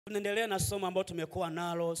Tunaendelea na somo ambalo tumekuwa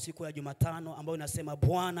nalo siku ya Jumatano ambayo inasema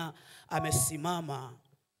Bwana amesimama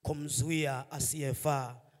kumzuia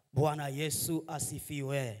asiyefaa. Bwana Yesu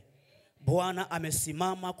asifiwe. Bwana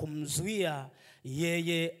amesimama kumzuia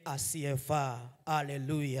yeye asiyefaa.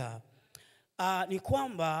 Haleluya. Ni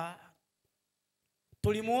kwamba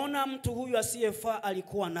tulimuona mtu huyu asiyefaa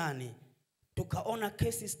alikuwa nani? Tukaona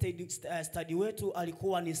case study wetu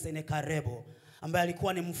alikuwa ni Senekarebo, ambaye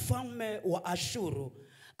alikuwa ni mfalme wa Ashuru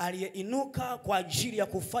aliyeinuka kwa ajili ya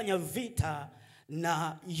kufanya vita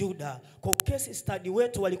na Yuda. Kwa case study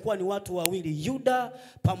wetu walikuwa ni watu wawili, Yuda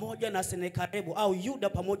pamoja na Senekarebo, au Yuda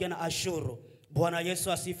pamoja na Ashuru. Bwana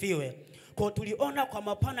Yesu asifiwe. Kwa tuliona kwa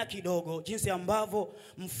mapana kidogo jinsi ambavyo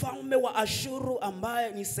mfalme wa Ashuru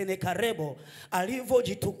ambaye ni Senekarebo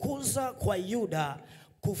alivyojitukuza kwa Yuda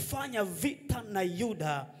kufanya vita na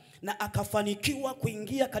Yuda, na akafanikiwa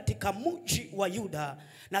kuingia katika mji wa Yuda.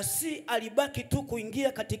 Na si alibaki tu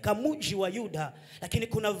kuingia katika mji wa Yuda, lakini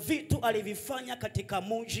kuna vitu alivifanya katika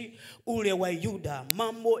mji ule wa Yuda.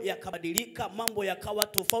 Mambo yakabadilika, mambo yakawa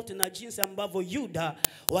tofauti na jinsi ambavyo Yuda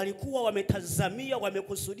walikuwa wametazamia,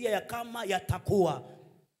 wamekusudia ya kama yatakuwa.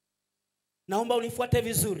 Naomba unifuate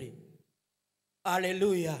vizuri.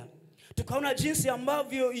 Haleluya. Tukaona jinsi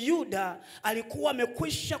ambavyo Yuda alikuwa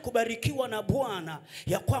amekwisha kubarikiwa na Bwana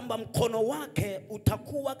ya kwamba mkono wake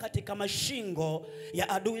utakuwa katika mashingo ya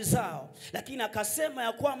adui zao. Lakini akasema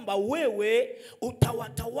ya kwamba wewe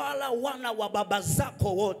utawatawala wana wa baba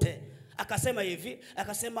zako wote. Akasema hivi,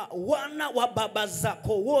 akasema wana wa baba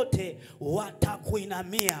zako wote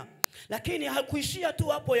watakuinamia. Lakini hakuishia tu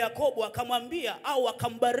hapo. Yakobo akamwambia au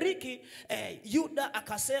akambariki Yuda,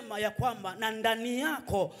 akasema ya kwamba na ndani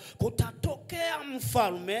yako kutatokea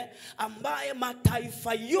mfalme ambaye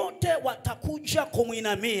mataifa yote watakuja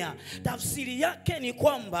kumuinamia. Tafsiri yake ni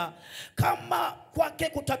kwamba kama kwake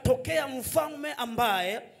kutatokea mfalme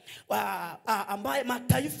ambaye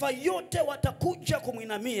mataifa yote watakuja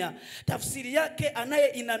kumuinamia, tafsiri yake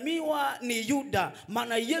anayeinamiwa ni Yuda,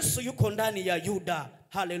 maana Yesu yuko ndani ya Yuda.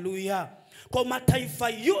 Haleluya. Kwa mataifa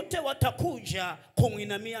yote watakuja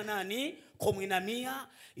kumuinamia nani? Kumuinamia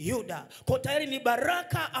Yuda. Kwa tayari ni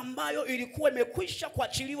baraka ambayo ilikuwa imekwisha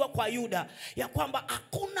kuachiliwa kwa Yuda, ya kwamba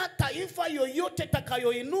hakuna taifa yoyote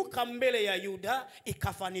takayoinuka mbele ya Yuda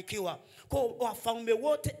ikafanikiwa. Kwa wafalme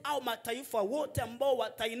wote au mataifa wote ambao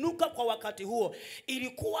watainuka kwa wakati huo,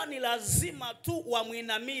 ilikuwa ni lazima tu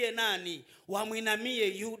wamuinamie nani? Wamuinamie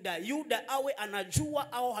Yuda. Yuda awe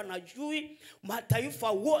anajua au hanajui, mataifa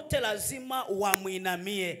wote lazima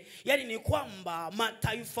wamuinamie. Yani ni kwamba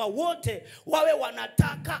mataifa wote wawe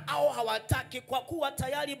wanataka au hawataki, kwa kuwa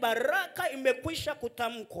tayari baraka imekwisha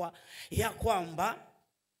kutamkwa ya kwamba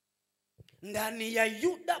ndani ya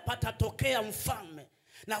Yuda patatokea mfalme,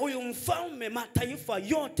 na huyu mfalme mataifa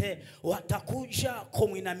yote watakuja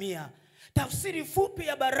kumuinamia. Tafsiri fupi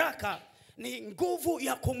ya baraka ni nguvu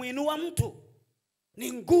ya kumuinua mtu.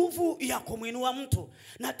 Ni nguvu ya kumuinua mtu.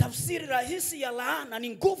 Na tafsiri rahisi ya laana ni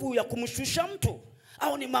nguvu ya kumshusha mtu,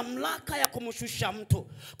 au ni mamlaka ya kumshusha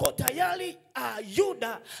mtu. Kwa tayari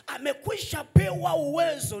Yuda amekwisha pewa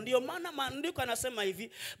uwezo. Ndio maana maandiko yanasema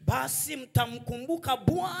hivi, basi mtamkumbuka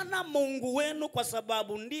Bwana Mungu wenu kwa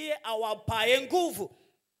sababu ndiye awapaye nguvu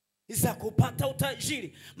za kupata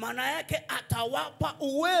utajiri. Maana yake atawapa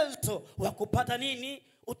uwezo wa kupata nini?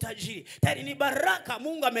 Utajiri. Tayari ni baraka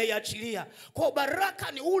Mungu ameiachilia. Kwa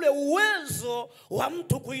baraka ni ule uwezo wa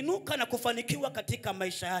mtu kuinuka na kufanikiwa katika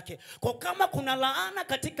maisha yake. Kwa kama kuna laana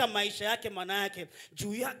katika maisha yake, maana yake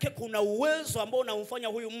juu yake kuna uwezo ambao unamfanya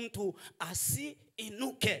huyu mtu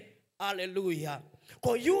asiinuke. Haleluya.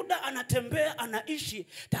 Kwa Yuda anatembea, anaishi,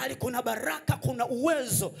 tayari kuna baraka, kuna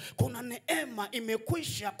uwezo, kuna neema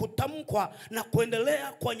imekwisha kutamkwa na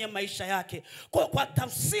kuendelea kwenye maisha yake. Kwa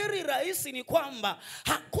tafsiri rahisi ni kwamba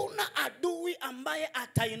hakuna adui ambaye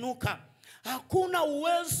atainuka. Hakuna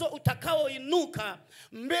uwezo utakaoinuka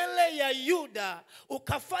mbele ya Yuda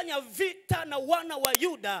ukafanya vita na wana wa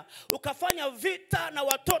Yuda, ukafanya vita na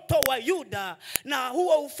watoto wa Yuda, na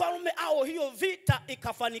huo ufalme au hiyo vita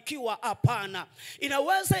ikafanikiwa. Hapana.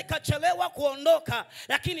 Inaweza ikachelewa kuondoka,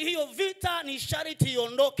 lakini hiyo vita ni sharti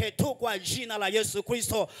iondoke tu kwa jina la Yesu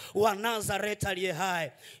Kristo wa Nazareti aliye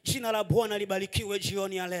hai. Jina la Bwana libarikiwe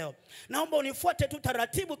jioni ya leo. Naomba unifuate tu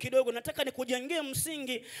taratibu kidogo, nataka nikujengee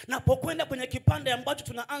msingi napokwenda kwenye kipande ambacho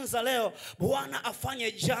tunaanza leo. Bwana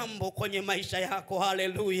afanye jambo kwenye maisha yako.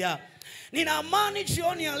 Haleluya. Nina amani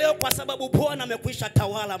jioni ya leo kwa sababu Bwana amekwisha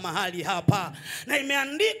tawala mahali hapa. Na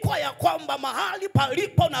imeandikwa ya kwamba mahali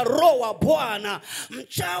palipo na roho wa Bwana,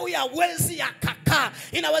 mchawi hawezi akaka kutoka.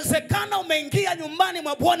 Inawezekana umeingia nyumbani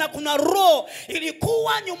mwa Bwana, kuna roho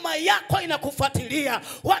ilikuwa nyuma yako inakufuatilia.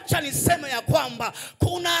 Wacha niseme ya kwamba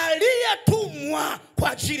kuna aliyetumwa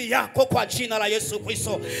kwa ajili yako kwa jina la Yesu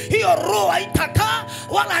Kristo. Hiyo roho haitakaa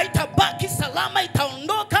wala haitabaki salama,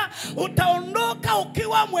 itaondoka. Utaondoka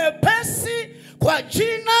ukiwa mwepesi kwa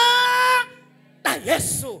jina la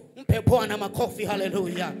Yesu. Mpe Bwana makofi,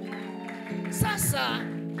 haleluya. Sasa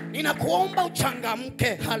ninakuomba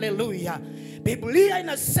uchangamke, haleluya. Biblia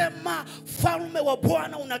inasema falme wa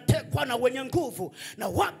Bwana unatekwa na wenye nguvu, na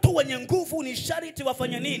watu wenye nguvu ni sharti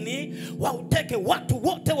wafanye nini? Wauteke. Watu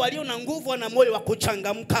wote walio na nguvu wana moyo wa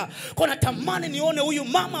kuchangamka. Kwa natamani nione huyu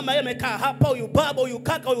mama ambaye amekaa hapa, huyu baba, huyu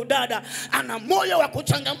kaka, huyu dada ana moyo wa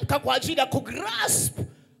kuchangamka kwa ajili ya kugrasp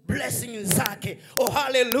blessing zake. Oh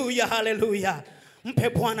haleluya, haleluya. Mpe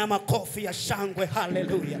Bwana makofi ya shangwe,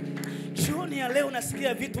 haleluya. Jioni ya leo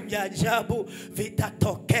nasikia vitu vya ajabu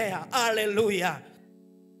vitatokea, haleluya.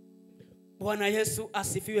 Bwana Yesu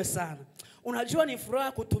asifiwe sana. Unajua ni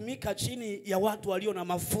furaha kutumika chini ya watu walio na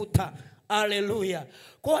mafuta, haleluya.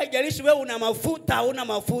 Kwa haijalishi wewe una mafuta au una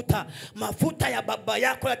mafuta, mafuta ya baba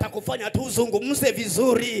yako yatakufanya tu uzungumze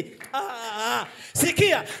vizuri.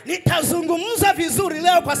 Sikia, nitazungumza vizuri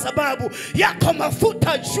leo kwa sababu yako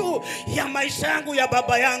mafuta juu ya maisha yangu ya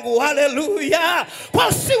baba yangu, haleluya. Kwa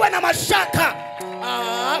usiwe na mashaka.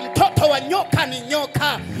 Mtoto wa nyoka ni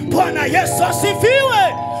nyoka. Bwana Yesu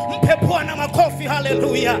asifiwe. Mpe Bwana makofi,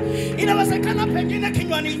 haleluya. Inawezekana pengine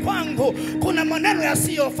kinywani kwangu kuna maneno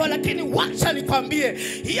yasiyofaa, lakini wacha nikwambie,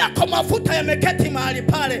 yako mafuta yameketi mahali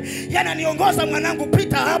pale, yananiongoza. Mwanangu,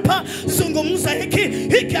 pita hapa, zungumza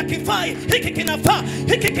hiki hakifai, hiki kinafaa,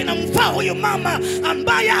 hiki kinamfaa huyu mama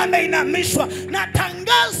ambaye ameinamishwa.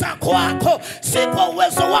 Natangaza kwako, si kwa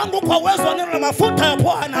uwezo wangu, kwa uwezo wa neno la mafuta ya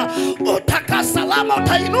Bwana, utakaa salama,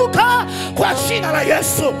 utainuka kwa jina la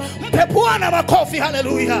Yesu. Mpe Bwana makofi,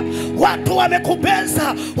 haleluya. Watu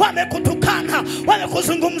wamekubeza, wamekutukana,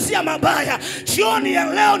 wamekuzungumzia mabaya. Jioni ya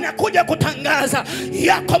leo nakuja kutangaza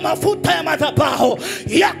yako mafuta ya madhabahu,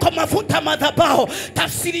 yako mafuta ya madhabahu.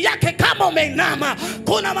 Tafsiri yake, kama umeinama,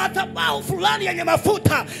 kuna madhabahu fulani yenye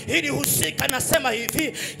mafuta ili husika. Nasema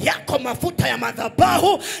hivi, yako mafuta ya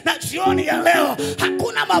madhabahu, na jioni ya leo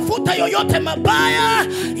hakuna mafuta yoyote mabaya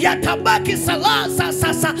yatabaki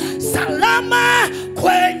salama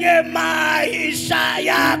kwenye maisha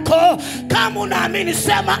yako. Kama unaamini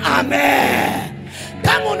sema amen.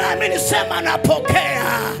 Kama unaamini sema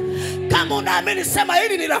napokea. Kama unaamini sema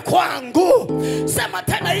hili ni la kwangu. Sema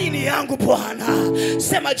tena, hii ni yangu Bwana.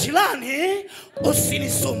 Sema, jirani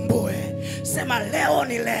usinisumbue. Sema, leo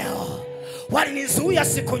ni leo. Walinizuia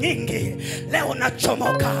siku nyingi, leo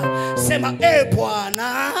nachomoka. Sema,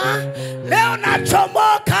 Bwana, leo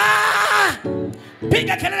nachomoka.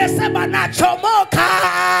 Piga kelele, sema nachomoka.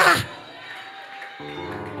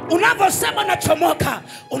 Unaposema nachomoka,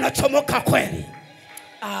 unachomoka kweli.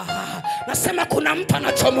 Nasema kuna mtu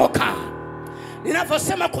anachomoka.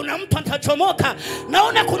 Ninaposema kuna mtu atachomoka,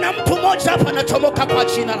 naona kuna mtu mmoja hapa anachomoka kwa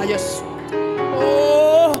jina la Yesu.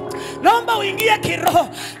 Naomba uingie kiroho.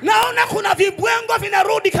 Naona kuna vibwengo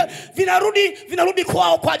vinarudi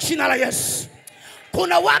kwao kwa jina la Yesu.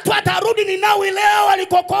 Kuna watu watarudi Ninawi leo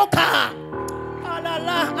walikokoka.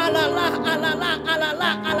 Alala.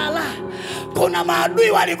 Kuna maadui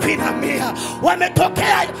walikuinamia,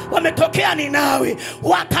 wametokea Ninawi,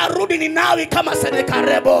 watarudi Ninawi kama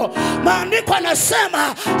Senekarebo. Maandiko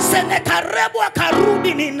yanasema Senekarebo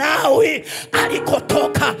akarudi Ninawi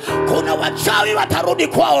alikotoka. Kuna wachawi watarudi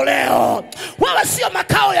kwao leo. Wewe sio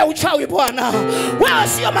makao ya uchawi Bwana. Wewe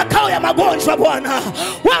sio makao ya magonjwa Bwana.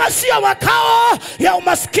 Wewe sio makao ya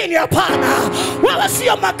umaskini, hapana. Wewe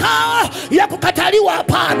sio makao ya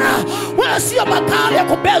hapana. Wewe sio makao ya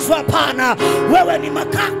kubezwa, hapana. Wewe ni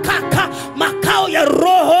makao ya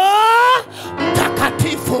Roho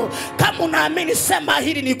Mtakatifu. Kama unaamini sema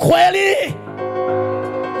hili ni kweli.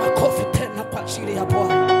 Makofi tena kwa ajili ya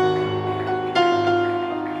Bwana.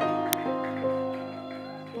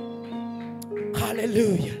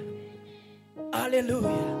 Haleluya.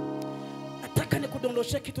 Haleluya. Nataka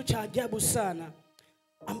nikudondoshe kitu cha ajabu sana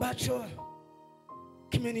ambacho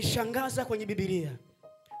kimenishangaza kwenye Biblia.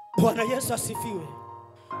 Bwana Yesu asifiwe.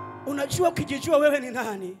 Unajua, ukijijua wewe ni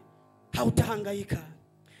nani, hautahangaika.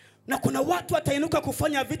 Na kuna watu watainuka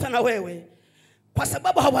kufanya vita na wewe kwa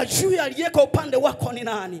sababu hawajui aliyeko upande wako ni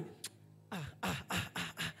nani.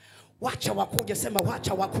 Wacha wakuje. Sema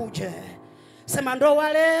wacha wakuje. Sema ndo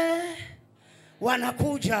wale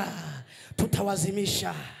wanakuja,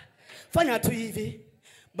 tutawazimisha. Fanya tu hivi,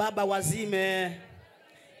 Baba wazime.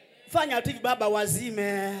 Fanya tu hivi, Baba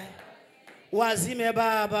wazime. Wazime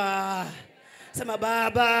Baba. Sema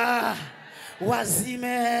Baba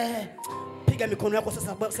wazime. Piga mikono yako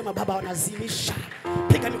sasa, sema Baba wanazimisha.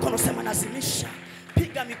 Piga mikono, sema nazimisha.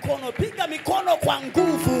 Piga mikono kwa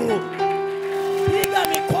nguvu. Piga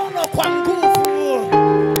mikono kwa nguvu.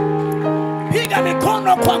 Piga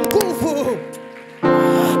mikono kwa nguvu.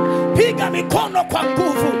 Piga mikono kwa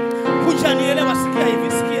nguvu. Hujanielewa? Sikia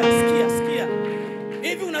hivi, sikia.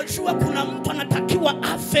 Hivi unajua kuna mtu anatakiwa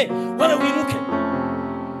afe wewe uinuke?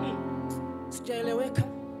 Sijaeleweka.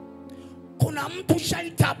 Kuna mtu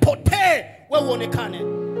shaita apotee wewe uonekane.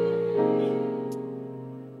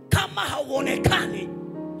 Kama hauonekani,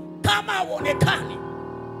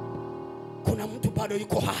 kuna mtu bado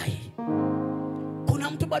yuko hai. Kuna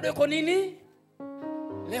mtu bado yuko nini?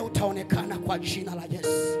 Leo utaonekana kwa jina la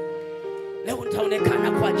Yesu. Leo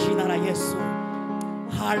utaonekana kwa jina la Yesu.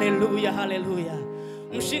 Haleluya, haleluya.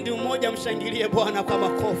 Mshindi mmoja mshangilie Bwana kwa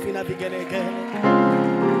makofi na vigelegele.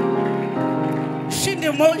 Mshindi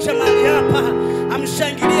mmoja mahali hapa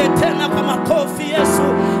amshangilie tena kwa makofi Yesu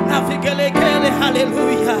na vigelegele.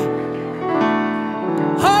 Haleluya.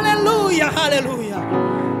 Haleluya, haleluya.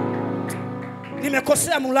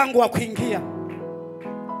 Nimekosea mlango wa kuingia.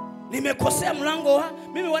 Mimi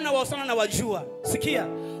wana wa HOSSANA na wajua. Sikia,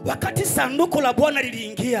 wakati sanduku la Bwana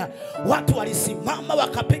liliingia, watu walisimama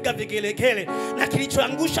wakapiga vigelegele, na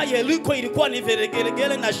kilichoangusha Yeriko ilikuwa ni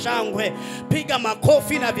vigelegele na shangwe. Piga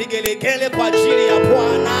makofi na vigelegele kwa ajili ya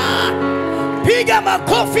Bwana. Piga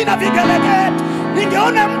makofi na vigelegele.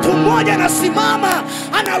 Ningeona mtu mmoja anasimama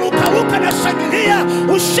analukaruka na shangilia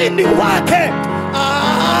ushindi wake.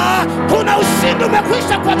 Kuna ushindi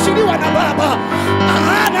umekwisha kuachiliwa na Baba.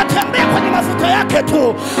 Anatembea kwenye mafuta yake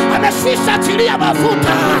tu. Amekwisha achilia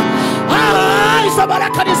mafuta. Hizo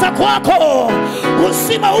baraka ni za kwako.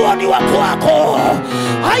 Uzima huo ni wa kwako.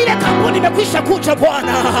 Ile kampuni imekwisha kuja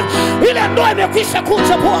Bwana. Ile ndoa imekwisha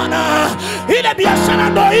kuja Bwana. Ile biashara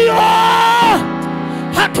ndio hiyo.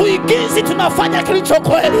 Hatuigizi, tunafanya kilicho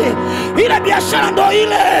kweli. Ile biashara ndio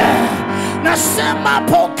ile. Nasema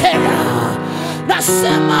pokea.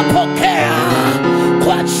 Nasema pokea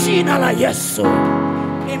kwa jina la Yesu.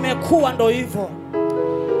 Imekuwa ndo hivyo.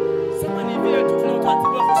 Sema ni vile tu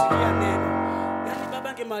tunatatiwa kusikia neno. Yaani Baba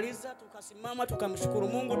angemaliza tukasimama tukamshukuru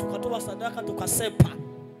Mungu, tukatoa sadaka, tukasepa.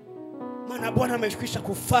 Maana Bwana amekwisha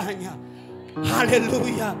kufanya.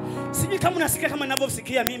 Haleluya. Sijui kama unasikia kama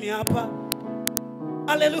ninavyosikia mimi hapa.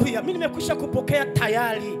 Haleluya. Mimi nimekwisha kupokea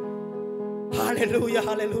tayari. Haleluya,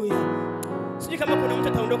 haleluya. Sijui kama kuna mtu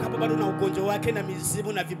ataondoka hapa bado na ugonjwa wake na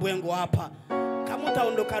mizimu na vibwengo hapa. Kama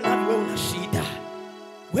utaondoka na wewe una shida.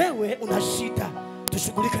 Wewe una shida.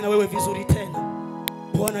 Tushughulike na wewe vizuri tena.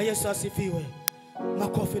 Bwana Yesu asifiwe.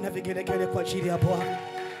 Makofi na vigelegele kwa ajili ya Bwana.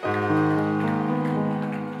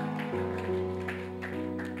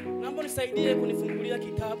 Naomba nisaidie kunifungulia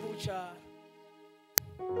kitabu cha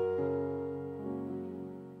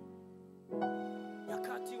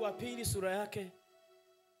Nyakati wa pili sura yake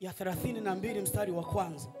ya 32 mstari wa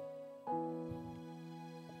kwanza.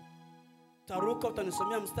 Taruka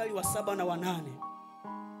utanisomea mstari wa 7 na wa 8.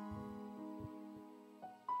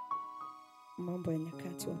 Mambo ya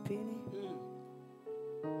Nyakati wa pili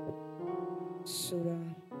sura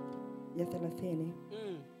ya 30.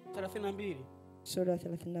 32. Sura ya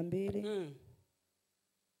 32.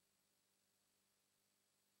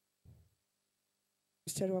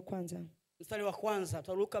 Mstari wa kwanza. Mstari wa kwanza.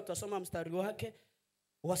 Taruka tutasoma mstari wake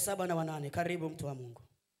wa 7 na wa 8. Karibu mtu wa Mungu.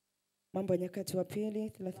 Mambo ya Nyakati wa pili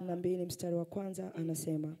 32 mstari wa kwanza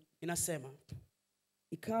anasema. Inasema.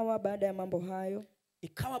 Ikawa baada ya mambo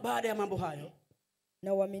hayo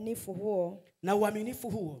na uaminifu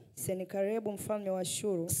huo Senakeribu mfalme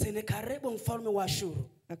wa Ashuru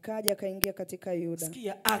akaja akaingia katika Yuda.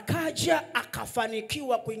 Sikia, akaja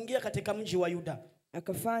akafanikiwa kuingia katika mji wa Yuda.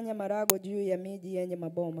 Akafanya marago juu ya miji yenye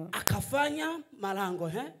maboma. Akafanya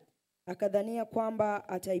malango, akadhania kwamba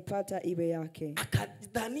ataipata iwe yake.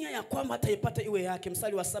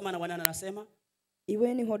 Mstari wa 7 na wa 8 anasema,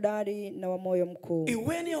 iweni hodari na wa moyo mkuu.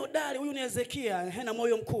 Iweni hodari, huyu ni Hezekia, na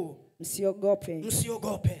moyo mkuu. Msiogope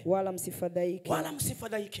wala msifadhaike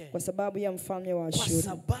kwa sababu ya mfalme wa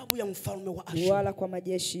Ashuru. Wala kwa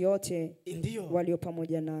majeshi yote walio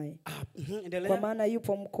pamoja naye. Kwa maana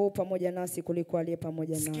yupo mkuu pamoja nasi kuliko aliye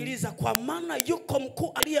pamoja nao. Sikiliza, kwa maana yuko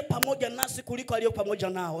mkuu aliye pamoja nasi kuliko aliye pamoja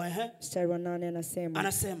nao. Mstari wa 8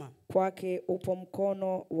 anasema kwake upo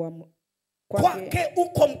mkono wa mwili. Kwake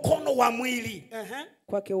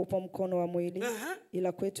upo mkono wa mwili.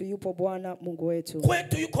 Ila kwetu yupo Bwana Mungu wetu.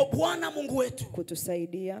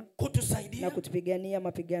 Kutusaidia na kutupigania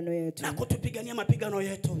mapigano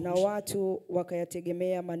yetu. Na watu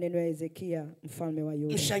wakayategemea maneno ya Hezekia mfalme wa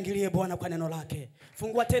Yuda. Mshangilie Bwana kwa neno lake.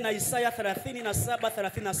 Fungua tena Isaya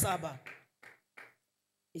 37:37.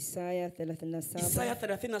 Isaya 37. Isaya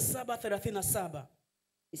 37:37.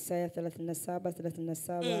 Isaya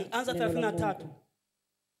 37:37. Anza 33.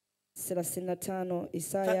 35.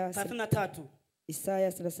 Isaya 33. Isaya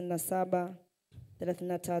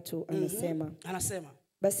 37:33 anasema.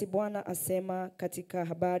 Basi Bwana asema katika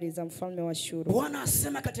habari za mfalme wa Ashuru. Bwana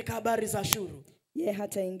asema katika habari za Ashuru. Yeye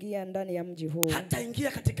hataingia ndani ya mji huu.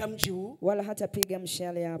 Hataingia katika mji huu. Wala hatapiga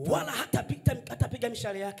mshale hapa. Wala hatapiga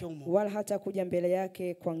mshale yake humo. Wala hatakuja mbele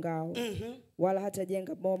yake kwa ngao. Wala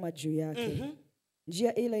hatajenga boma juu yake.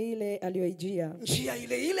 Njia ile ile aliyoijia. Njia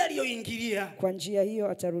ile ile aliyoingilia. Kwa njia hiyo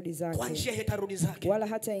atarudi zake. Kwa njia hiyo atarudi zake. Wala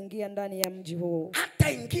hataingia ndani ya mji huu.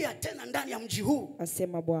 Hataingia tena ndani ya mji huu.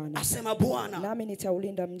 Asema Bwana. Asema Bwana. Nami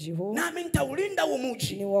nitaulinda mji huu. Nami nitaulinda huo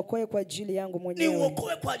mji. Niuokoe kwa ajili yangu mwenyewe.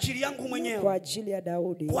 Niuokoe kwa ajili yangu mwenyewe. Kwa ajili ya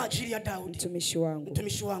Daudi. Kwa ajili ya Daudi. Mtumishi wangu.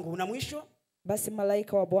 Mtumishi wangu. Na mwisho? Basi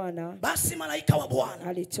malaika wa Bwana. Basi malaika wa Bwana.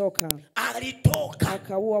 Alitoka.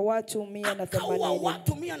 Akaua watu 180. Akaua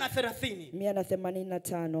watu 130.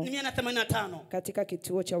 185. Katika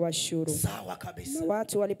kituo cha Washuru. Sawa kabisa. Na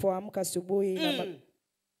watu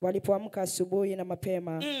walipoamka asubuhi na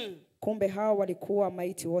mapema. Kumbe hao walikuwa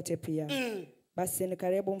maiti wote pia. Basi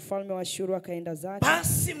Senakeribu mfalme wa Ashuru akaenda zake.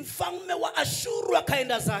 Basi mfalme wa Ashuru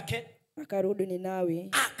akaenda zake. Akarudi Ninawi.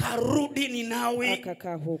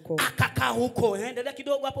 Akakaa huko. Endelea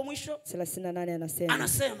kidogo hapo mwisho. 38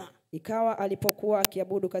 anasema. Ikawa alipokuwa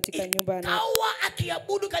akiabudu katika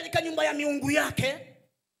nyumba ya miungu yake.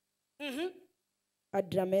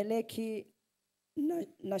 Adrameleki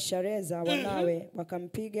na Shareza wanawe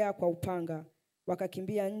wakampiga kwa upanga.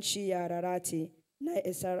 Wakakimbia nchi ya Ararati. Na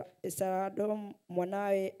Esaradom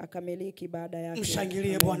mwanawe akamiliki baada yake.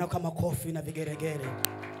 Mshangilie Bwana kwa makofi na vigeregere.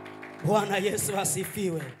 Bwana Yesu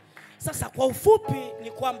asifiwe. Sasa kwa ufupi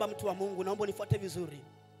ni kwamba mtu wa Mungu, naomba nifuate vizuri.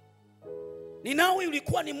 Ninawi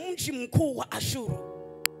ulikuwa ni mji mkuu wa Ashuru.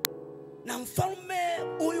 Na mfalme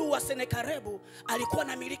huyu wa Senakeribu alikuwa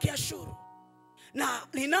na miliki Ashuru. Na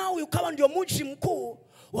Ninawi ukawa ndio mji mkuu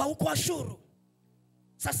wa huko Ashuru.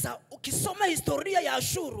 Sasa ukisoma historia ya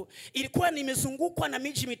Ashuru ilikuwa nimezungukwa na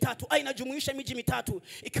miji mitatu, inajumuisha miji mitatu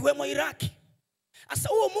ikiwemo Iraki. Sasa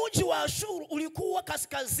huo mji wa Ashuru ulikuwa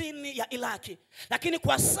kaskazini ya Iraki, lakini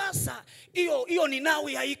kwa sasa hiyo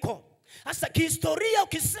Ninawi haiko. Sasa kihistoria,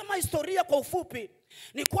 ukisema historia kwa ufupi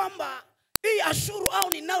ni kwamba hii Ashuru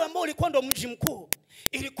au Ninawi ambao ulikuwa ndo mji mkuu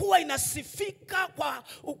ilikuwa inasifika kwa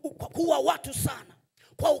kuua watu sana,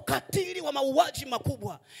 kwa ukatili wa mauaji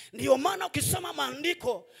makubwa. Ndio maana ukisoma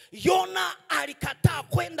maandiko, Yona alikataa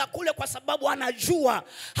kwenda kule kwa sababu anajua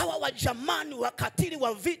hawa wajamani wakatili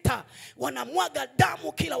wa vita wanamwaga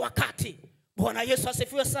damu kila wakati. Bwana Yesu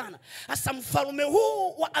asifiwe sana. Sasa mfalme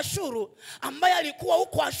huu wa Ashuru ambaye alikuwa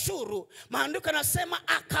huko Ashuru, maandiko yanasema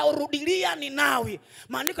akarudilia Ninawi.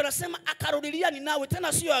 Maandiko yanasema akarudilia Ninawi,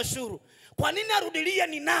 tena sio Ashuru. Kwa nini arudilia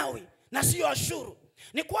Ninawi na sio Ashuru?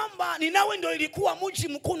 Ni kwamba Ninawi ndio ilikuwa mji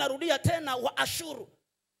mkuu narudia tena wa Ashuru.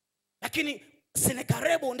 Lakini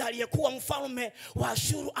Senakeribu ndiye aliyekuwa mfalme wa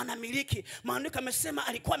Ashuru anamiliki. Maandiko yamesema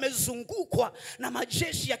alikuwa amezungukwa na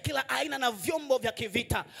majeshi ya kila aina na vyombo vya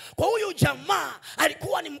kivita. Kwa huyu jamaa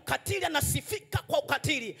alikuwa ni mkatili, anasifika kwa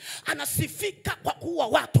ukatili, anasifika kwa kuua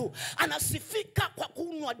watu, anasifika kwa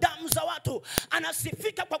kunywa damu za watu,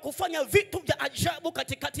 anasifika kwa kufanya vitu vya ajabu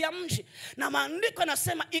katikati ya mji. Na maandiko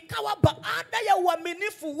yanasema ikawa baada ya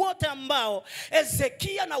uaminifu wote ambao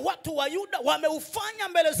Ezekia na watu wa Yuda wameufanya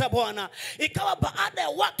mbele za Bwana, ikawa baada ya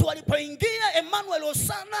watu walipoingia Emmanuel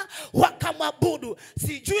HOSSANA wakamwabudu.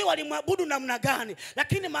 Sijui walimwabudu namna gani,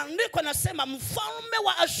 lakini maandiko yanasema mfalme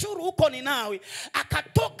wa Ashuru huko Ninawi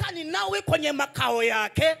akatoka Ninawi kwenye makao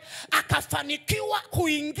yake, akafanikiwa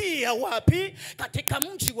kuingia wapi? Katika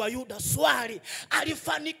mji wa Yuda. Swali,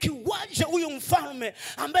 alifanikiwaje huyu mfalme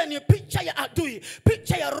ambaye ni picha ya adui,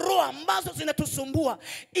 picha ya roho ambazo zinatusumbua?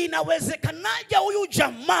 Inawezekanaje huyu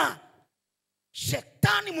jamaa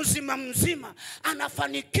shetani mzima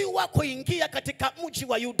anafanikiwa kuingia katika mji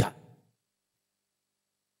wa Yuda?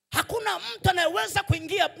 Hakuna mtu anayeweza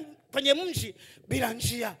kuingia kwenye mji bila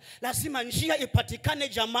njia. Lazima njia ipatikane,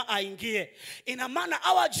 jamaa aingie. Ina maana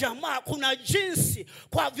hawa jamaa kuna jinsi,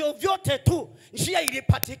 kwa vyovyote tu njia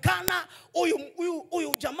ilipatikana.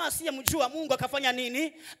 Huyu jamaa siye mjua Mungu akafanya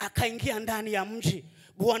nini? Akaingia ndani ya mji.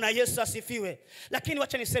 Bwana Yesu asifiwe. Lakini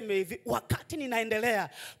wacha niseme hivi, wakati ninaendelea,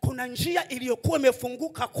 kuna njia iliyokuwa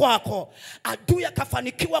imefunguka kwako, adui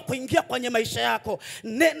akafanikiwa kuingia kwenye maisha yako.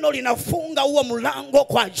 Neno linafunga huo mlango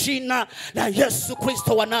kwa jina la Yesu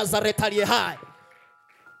Kristo wa Nazareth aliye hai.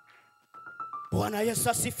 Bwana Yesu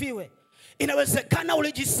asifiwe. Inawezekana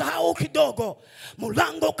ulijisahau kidogo,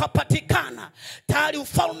 mlango ukapatikana, tayari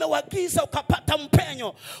ufalme wa giza ukapata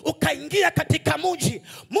mpenyo, ukaingia katika mji.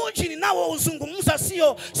 Mji ninao uzungumza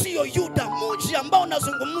sio Yuda, mji ambao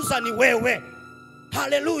nazungumza ni wewe.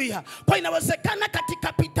 Haleluya. Kwa inawezekana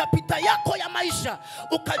katika pita yako ya maisha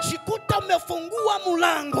ukajikuta umefungua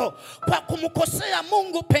mlango kwa kumkosea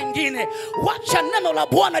Mungu pengine. Wacha neno la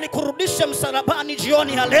Bwana likurudishe msalabani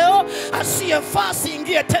jioni ya leo. Asiyefaa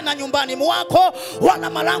siingie tena nyumbani mwako, wala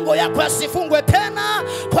malango yako yasifungwe tena,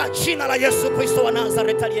 kwa jina la Yesu Kristo wa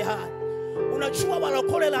Nazareti aliye hai. Unajua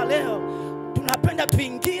walokole la leo tunapenda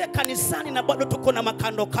tuingie kanisani na bado tuko na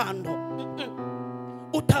makando kando.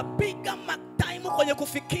 Utapiga mataimu kwenye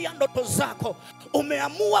kufikia ndoto zako.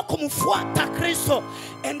 Umeamua kumfuata Kristo,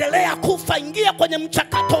 endelea kufa, ingia kwenye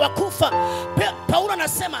mchakato wa kufa. Paulo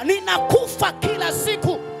anasema ninakufa kila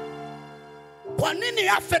siku. Kwa nini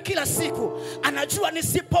afe kila siku? Anajua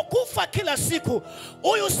nisipokufa kila siku,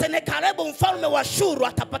 huyu Senakeribu mfalme wa Ashuru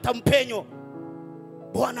atapata mpenyo.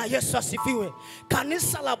 Bwana Yesu asifiwe.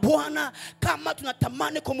 Kanisa la Bwana, kama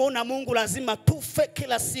tunatamani kumuona Mungu, lazima tufe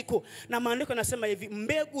kila siku. Na maandiko yanasema hivi,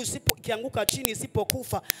 mbegu ikianguka chini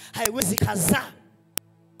isipokufa haiwezi kuzaa.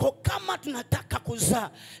 Kwa kama tunataka kuzaa,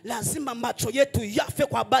 lazima macho yetu yafe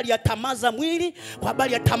kwa habari ya tamaa za mwili, kwa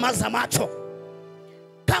habari ya tamaa za macho.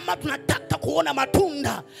 Kama tunataka kuona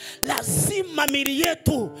matunda, lazima miili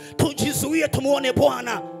yetu tujizuie tumuone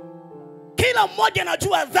Bwana. Kila mmoja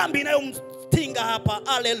anajua dhambi inayomtinga hapa.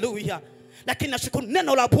 Haleluya. Lakini nashukuru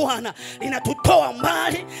neno la Bwana linatutoa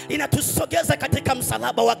mbali, linatusogeza katika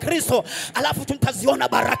msalaba wa Kristo, alafu tutaziona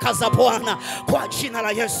baraka za Bwana kwa jina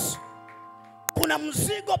la Yesu. Kuna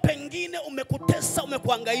mzigo pengine umekutesa,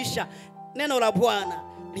 umekuangaisha, neno la Bwana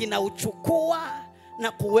linauchukua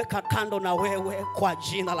na kuweka kando na wewe kwa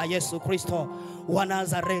jina la Yesu Kristo wa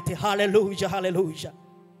Nazareti. Haleluya, haleluya.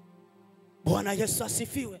 Bwana Yesu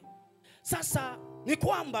asifiwe. Sasa ni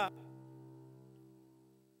kwamba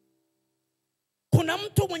kuna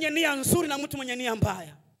mtu mwenye nia nzuri na mtu mwenye nia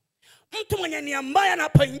mbaya. Mtu mwenye nia mbaya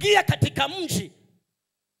anapoingia katika mji,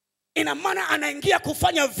 ina maana anaingia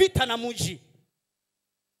kufanya vita na mji.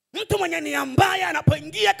 Mtu mwenye nia mbaya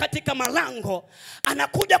anapoingia katika malango,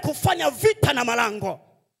 anakuja kufanya vita na malango.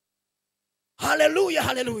 Haleluya,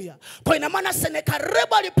 haleluya. Kwa ina maana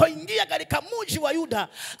Senakeribu alipoingia katika mji wa Yuda,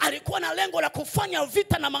 alikuwa na lengo la kufanya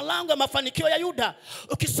vita na malango ya mafanikio ya Yuda.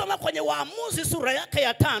 Ukisoma kwenye Waamuzi sura yake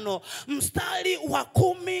ya 5 mstari wa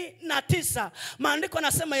 19, maandiko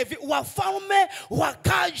yanasema hivi, wafalme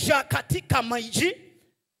wakaja katika miji,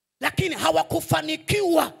 lakini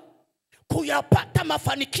hawakufanikiwa kuyapata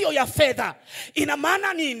mafanikio ya fedha. Ina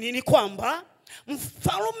maana nini? Ni kwamba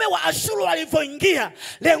mfalme wa Ashuru alivyoingia,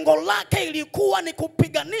 lengo lake ilikuwa ni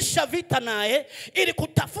kupiganisha vita naye ili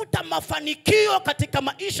kutafuta mafanikio katika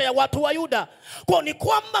maisha ya watu wa Yuda. Kwa ni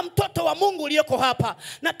kwamba mtoto wa Mungu uliyeko hapa,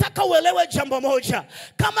 nataka uelewe jambo moja.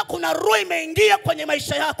 Kama kuna roho imeingia kwenye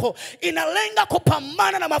maisha yako, inalenga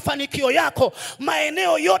kupambana na mafanikio yako,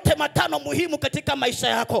 maeneo yote matano muhimu katika maisha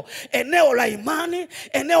yako: eneo la imani,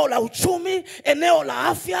 eneo la uchumi, eneo la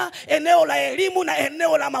afya, eneo la elimu na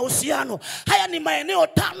eneo la mahusiano. Haya ni maeneo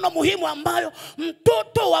 5 muhimu ambayo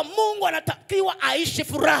mtoto wa Mungu anatakiwa aishi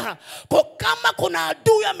furaha. Kwa kama kuna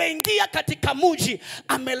adui ameingia katika mji,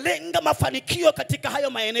 amelenga mafanikio katika hayo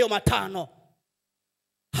maeneo 5.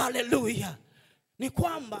 Haleluya. Ni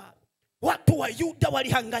kwamba watu wa Yuda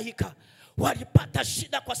walihangaika, walipata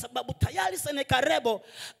shida kwa sababu tayari Senakeribu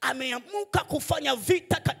ameamuka kufanya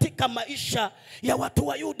vita katika maisha ya watu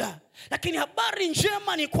wa Yuda. Lakini habari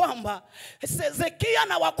njema ni kwamba Hezekia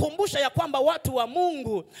anawakumbusha ya kwamba watu wa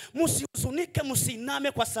Mungu, msihuzunike,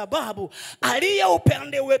 msiname, kwa sababu aliye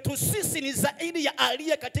upande wetu sisi ni zaidi ya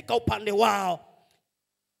aliye katika upande wao.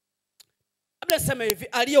 Labda sema hivi,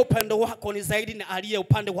 aliye upande wako ni zaidi na aliye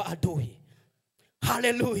upande wa adui.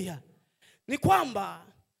 Haleluya. Ni kwamba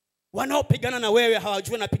wanaopigana na wewe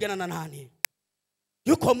hawajui napigana na nani.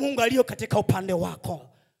 Yuko Mungu aliyo katika upande wako.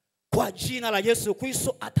 Kwa jina la Yesu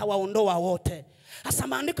Kristo atawaondoa wote. Hasa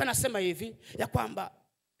maandiko yanasema hivi ya kwamba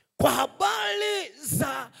kwa habari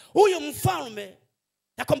za huyu mfalme,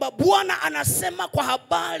 ya kwamba Bwana anasema kwa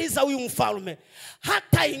habari za huyu mfalme,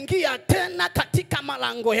 hata ingia tena katika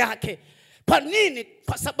malango yake. Kwa nini?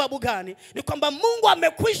 Kwa sababu gani? Ni kwamba Mungu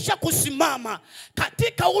amekwisha kusimama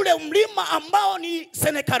katika ule mlima ambao ni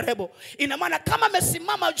Senakeribu. Ina maana kama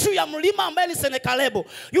amesimama juu ya mlima ambaye ni Senakeribu,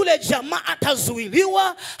 yule jamaa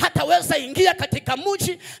atazuiliwa, hataweza ingia katika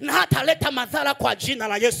mji na hataleta madhara kwa jina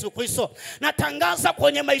la Yesu Kristo. Natangaza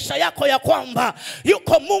kwenye maisha yako ya kwamba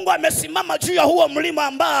yuko Mungu amesimama juu ya huo mlima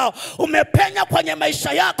ambao umepenya kwenye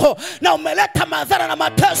maisha yako na umeleta madhara na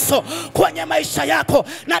mateso kwenye maisha yako.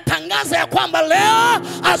 Natangaza ya kwamba leo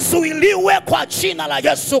azuiliwe kwa jina la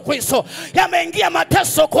Yesu Kristo. Yameingia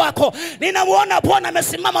mateso kwako, ninamuona Bwana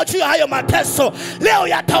amesimama juu ya hayo mateso, leo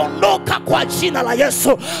yataondoka kwa jina la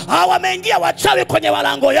Yesu. Wameingia wachawi kwenye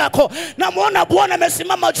malango yako, namuona Bwana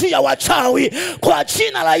amesimama juu ya wachawi, kwa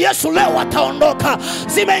jina la Yesu leo wataondoka.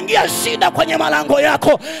 Zimeingia shida kwenye malango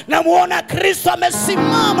yako, namuona Kristo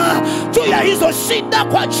amesimama juu ya hizo shida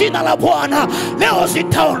kwa jina la Bwana, leo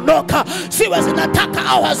zitaondoka. Siwe zinataka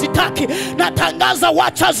au hazitaki, natangaza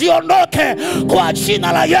wacha ziondoke kwa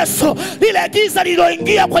jina la Yesu. Lile giza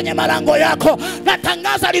liloingia kwenye malango yako,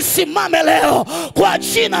 natangaza lisimame leo kwa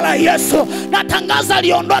jina la Yesu. Natangaza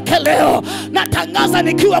liondoke leo. Natangaza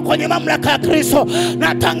nikiwa kwenye mamlaka ya Kristo,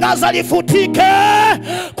 natangaza lifutike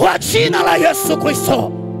kwa jina la Yesu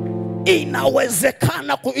Kristo.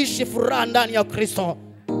 Inawezekana kuishi furaha ndani ya Kristo.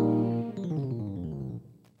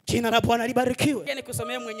 Jina la Bwana libarikiwe.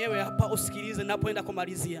 Nikusomee mwenyewe hapa usikilize ninapoenda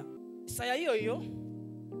kumalizia. Isaya hiyo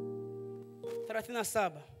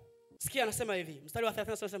 37. Sikia anasema hivi, mstari wa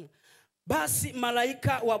 37 anasema, basi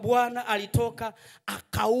malaika wa Bwana alitoka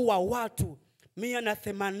akaua watu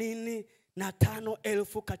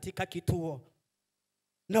 185,000 katika kituo.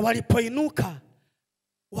 Na walipoinuka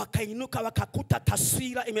wakakuta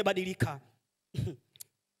taswira imebadilika.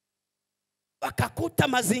 Wakakuta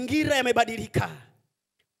mazingira yamebadilika.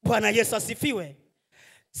 Bwana Yesu asifiwe.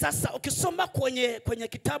 Sasa ukisoma kwenye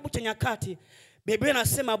kitabu cha Nyakati, Biblia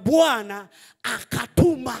inasema Bwana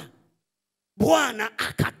akatuma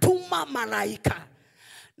malaika.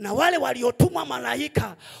 Na wale waliotuma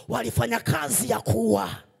malaika walifanya kazi ya kuua.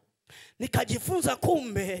 Nikajifunza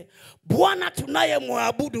kumbe Bwana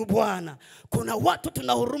tunayemwabudu Bwana, kuna watu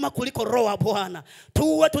tunahuruma kuliko roho wa Bwana.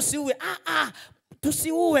 Tuwe tusiue,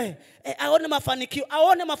 tusiue.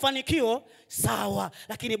 Aone mafanikio sawa,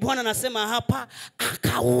 lakini Bwana anasema hapa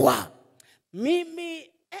akaua.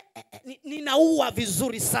 Mimi ninaua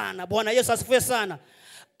vizuri sana. Bwana Yesu asifiwe sana.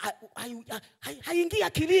 Haingia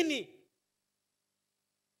akilini.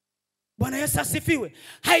 Bwana Yesu asifiwe.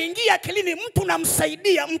 Haingia akilini mtu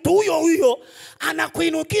namsaidia, mtu huyo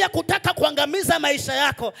anakuinukia kutaka kuangamiza maisha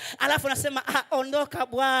yako, alafu nasema ondoka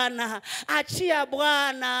Bwana, achia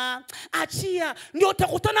Bwana, achia. Ndio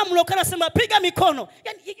utakutana mlokana nasema piga mikono.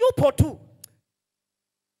 Yani yupo tu.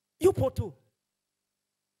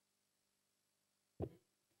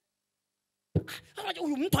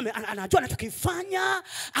 Huyu mtu anajua anachokifanya,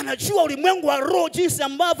 anajua ulimwengu wa roho jinsi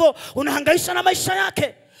ambavyo unahangaisha na maisha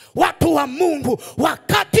yake. Watu wa Mungu,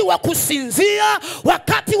 wakati wa kusinzia,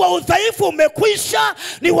 wakati wa udhaifu umekwisha,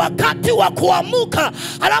 ni wakati wa kuamuka,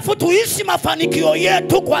 alafu tuishi mafanikio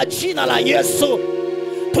yetu kwa jina la Yesu.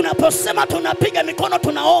 Tunaposema tunapiga mikono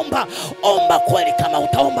tunaomba, omba kweli kama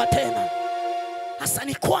utaomba tena. Hasa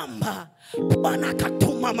ni kwamba Bwana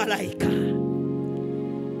akatuma malaika.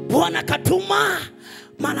 Bwana akatuma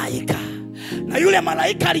malaika. Na yule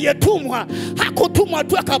malaika aliyetumwa hakutumwa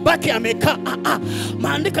tu akabaki amekaa.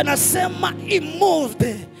 Maandiko yanasema he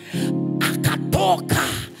moved. Akatoka,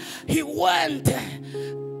 he went,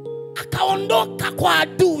 akaondoka kwa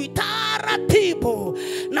adui taratibu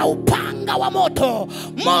na upanga wa moto,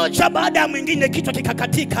 moja baada ya mwingine kichwa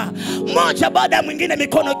kikakatika, moja baada ya mwingine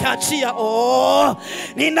mikono ikaachia.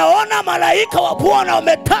 Ninaona malaika wa Bwana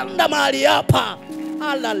wametanda mahali hapa.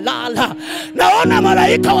 Alalala. Naona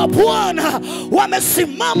malaika wa Bwana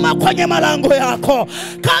wamesimama kwenye malango yako.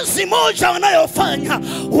 Kazi moja wanayofanya,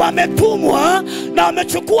 wametumwa na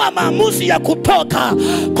wamechukua maamuzi ya kutoka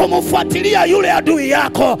kumfuatilia yule adui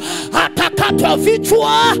yako. Atakatwa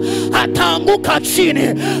vichwa, ataanguka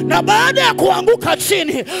chini, na baada ya kuanguka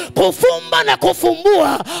chini, kufumba na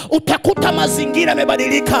kufumbua, utakuta mazingira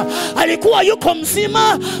yamebadilika. Alikuwa yuko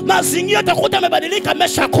mzima, mazingira utakuta yamebadilika,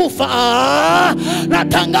 ameshakufa.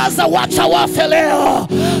 Natangaza wacha wafe leo.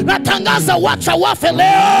 Natangaza wacha wafe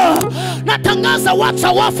leo. Natangaza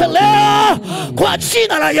wacha wafe leo kwa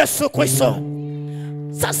jina la Yesu Kristo.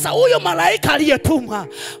 Sasa huyo malaika aliyetumwa,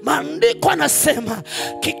 maandiko anasema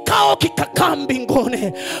kikao kikakaa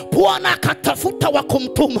mbinguni. Bwana akatafuta wa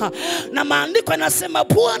kumtuma, na maandiko yanasema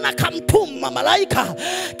Bwana akamtuma malaika.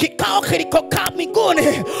 Kikao kilikokaa mbinguni,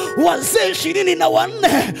 wazee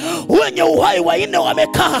 24 wenye uhai wanne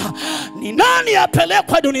wamekaa. Ni nani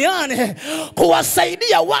apelekwa duniani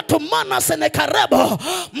kuwasaidia watu? Maana Senekarebo,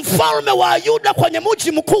 mfalme wa Yuda kwenye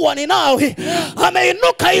mji mkuu wa Ninawi,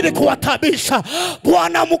 ameinuka ili kuwatabisha.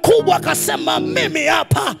 Bwana mkubwa akasema, mimi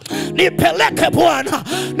hapa, nipeleke Bwana.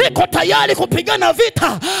 Niko tayari kupigana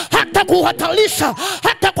vita, hata kuhatarisha,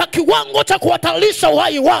 hata kwa kiwango cha kuhatarisha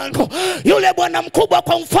uhai wangu. Yule Bwana mkubwa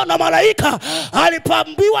kwa mfano malaika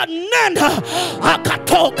alipoambiwa nenda,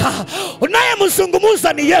 akatoka.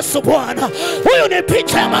 Unayemzungumza ni Yesu Bwana. Huyu ni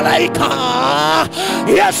picha ya malaika.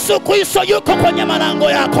 Yesu Kristo yuko kwenye malango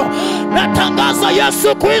yako. Natangaza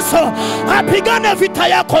Yesu Kristo apigane vita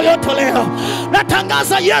yako yote leo.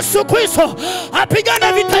 Natangaza Yesu Kristo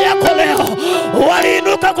apigane vita yako leo.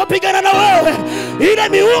 Waliinuka kupigana na wewe, ile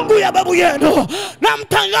miungu ya babu yenu.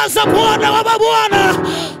 Namtangaza Bwana wa mabwana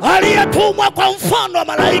aliyetumwa kwa mfano wa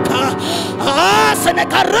malaika.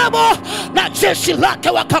 Senekarebo na jeshi lake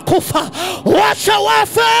wakakufa. Wacha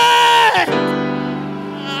wafe.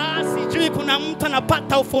 Sijui kuna mtu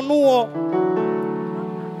anapata ufunuo.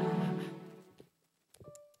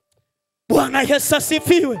 Bwana Yesu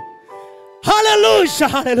asifiwe. Haleluya,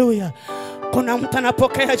 haleluya. Kuna mtu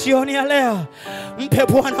anapokea jioni ya leo. Mpe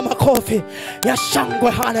Bwana makofi ya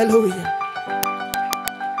shangwe. Haleluya.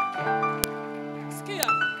 Sikia.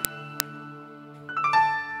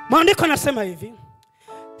 Maandiko yanasema hivi,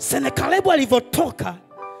 Senakeribu alivyotoka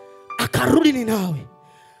akarudi Ninawi.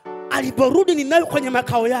 Aliporudi Ninawi kwenye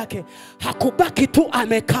makao yake, hakubaki tu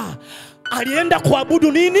amekaa. Alienda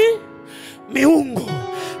kuabudu nini? Miungu.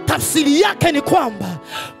 Tafsiri yake ni kwamba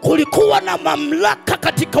kulikuwa na mamlaka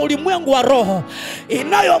katika ulimwengu wa roho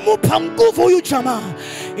inayomupa nguvu huyu jamaa,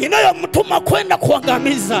 inayomtuma kwenda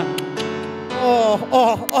kuangamiza.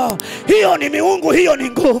 Hiyo ni miungu, hiyo ni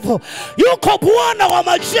nguvu. Yuko Bwana wa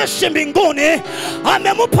majeshi mbinguni,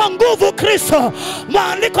 amemupa nguvu Kristo.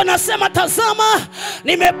 Maandiko nasema, tazama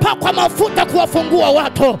nimepakwa mafuta kuwafungua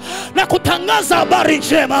watu na kutangaza habari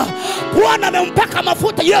njema. Bwana amempaka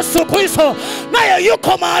mafuta Yesu Kristo, naye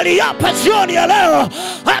yuko mahali hapa jioni ya leo.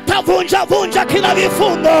 Atavunja kila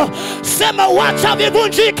vifungo. Sema wacha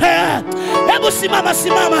vivunjike. Hebu simama.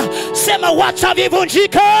 Sema wacha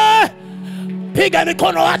vivunjike. Piga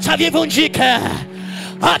mikono, acha vivunjike.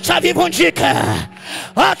 Acha vivunjike.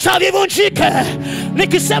 Acha vivunjike.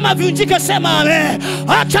 Nikisema vivunjike sema amen.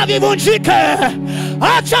 Acha vivunjike.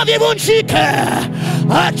 Acha vivunjike.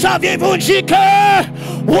 Acha vivunjike.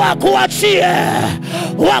 Wakuachie.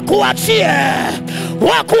 Wakuachie.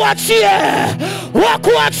 Wakuachie.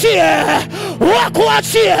 Wakuachie.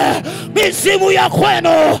 Wakuachie. Mizimu ya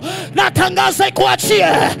kwenu natangaza ikuachie.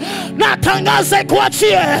 Natangaza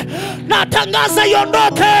ikuachie. Natangaza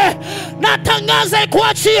iondoke. Natangaza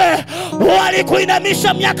ikuachie.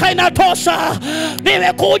 Walikuinamisha miaka inatosha.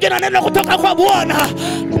 Nimekuja na neno kutoka kwa Bwana.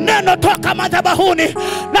 Neno toka madhabahuni.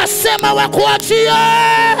 Nasema wakuachie.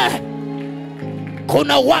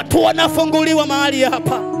 Kuna watu wanafunguliwa mahali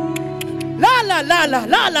hapa. La.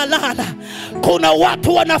 Kuna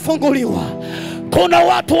watu wanafunguliwa. Kuna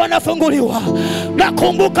watu wanafunguliwa.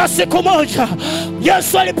 Nakumbuka siku moja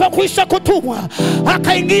Yesu alipokwisha kutumwa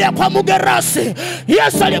akaingia kwa mgerasi.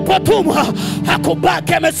 Yesu alipotumwa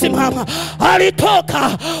hakubaki amesimama,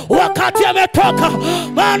 alitoka. Wakati ametoka,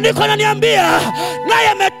 maandiko yananiambia naye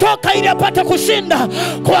ametoka ili apate kushinda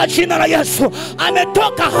kwa jina la Yesu.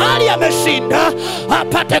 Ametoka hali ameshinda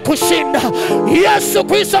apate kushinda. Yesu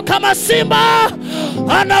Kristo kama simba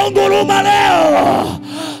anaunguruma leo.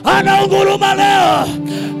 Anaunguruma leo.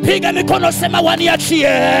 Piga mikono sema waniachie.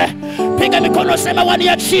 Piga mikono sema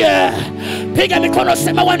waniachie. Piga mikono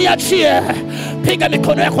sema waniachie. Piga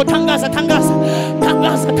mikono yako, tangaza.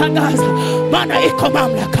 Maana iko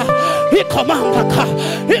mamlaka. Iko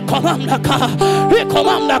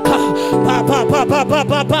mamlaka.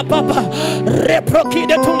 Papa.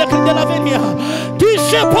 Reprokide tulekinde la venia.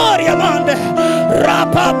 Dishepori amande.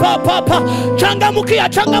 Papa. Changamukia.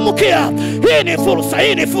 Hii ni fursa.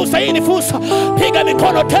 Piga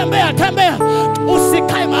mikono, tembea.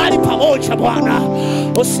 Usikae mahali pamoja Bwana.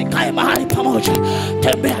 Usikae mahali pamoja.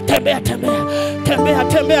 Tembea.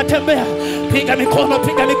 Piga mikono.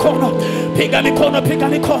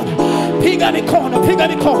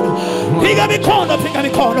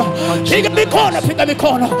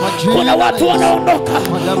 Kuna watu wanaondoka,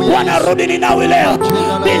 wanarudi Ninawi leo.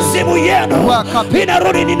 Mizimu yenu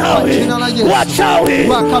inarudi Ninawi. Wachawi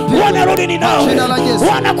wanarudi Ninawi.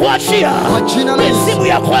 Wanakuachia mizimu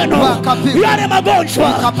ya kwenu. Yale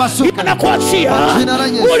magonjwa yanakuachia.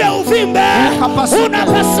 Ule uvimbe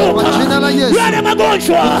unapasuka. Yale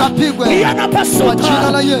magonjwa yanapasuka.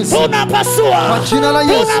 Unapasua.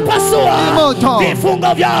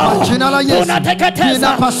 vifungo vyao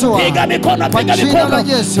tunateketeza. Piga mikono, piga mikono,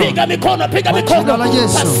 piga mikono, piga mikono,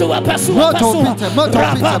 pasua, pasua, pasua.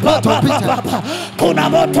 Kuna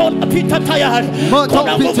moto unapita tayari,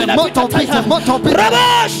 kuna nguvu inapita tayari.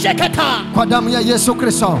 Kwa damu ya Yesu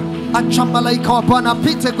Kristo, acha malaika wa Bwana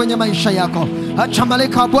apite kwenye maisha yako. Acha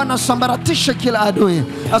malaika wa Bwana asambaratishe kila adui,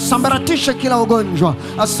 asambaratishe kila ugonjwa,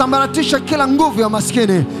 asambaratishe kila nguvu ya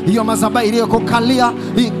maskini. Hiyo madhabahu iliyokukalia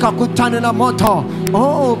ikakutane na moto.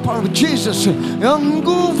 Oh Jesus,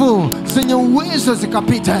 nguvu zenye uwezo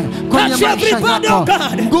zikapite kwenye maisha yako.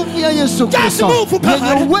 Nguvu ya Yesu Kristo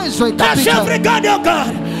yenye uwezo ikapite.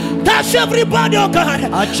 Touch everybody, oh God.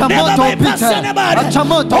 Never bypass anybody.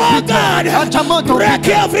 Oh God. Break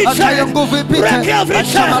every chain. Break every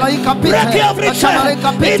chain. Break every chain.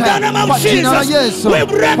 In the name of Jesus. We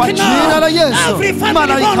break now every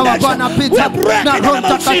family bondage. We break in the name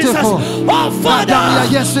of Jesus. Oh Father,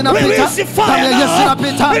 we release the fire now.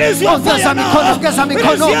 Release your fire now.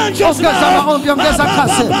 Release the angels now.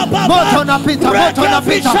 Break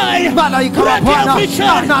every chain. Break every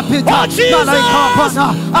chain. Oh Jesus.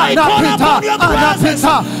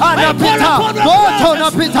 Anapita,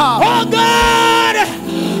 oh God,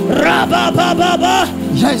 Rabababa.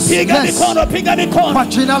 Yes, piga mikono, piga mikono. Kwa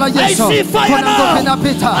jina la Yesu. I see fire now.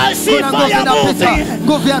 I see fire moving.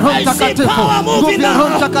 Nguvu ya Roho Mtakatifu. Nguvu ya Roho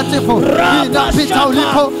Mtakatifu inapita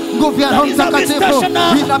ulipo. Nguvu ya Roho Mtakatifu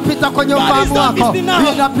inapita kwenye ufahamu wako,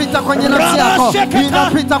 inapita kwenye nafsi yako,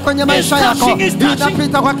 inapita kwenye maisha yako,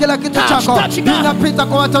 inapita kwa kila kitu chako, inapita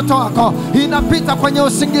kwa watoto wako, inapita kwenye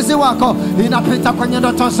usingizi wako, inapita kwenye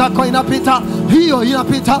ndoto zako, inapita hiyo,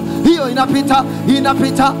 inapita hiyo,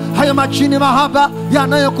 inapita hayo machini mahaba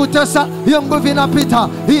yanayokutesa, hiyo nguvu inapita,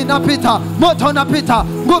 inapita, moto unapita,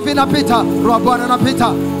 nguvu inapita, Roho Bwana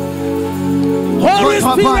anapita. Holy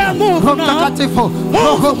Spirit, move now.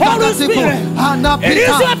 Move, Holy Spirit. It is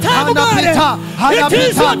your time, oh God. It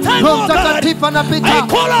is your time, oh God. I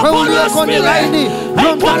call upon your Spirit.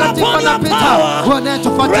 I call upon your power.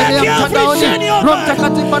 Break every chain, oh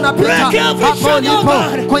God. Break every chain, oh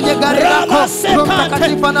God. Kwenye gari lako, Roho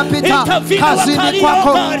Mtakatifu anapita. Kazini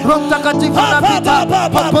kwako, Roho Mtakatifu anapita.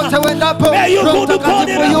 Popote uendapo, Roho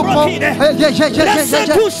Mtakatifu yupo.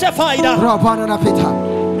 Roho Bwana anapita.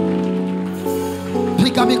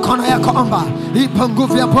 Piga mikono yako, omba. Ipo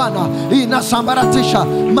nguvu ya Bwana inasambaratisha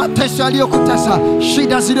mateso yaliyokutesa,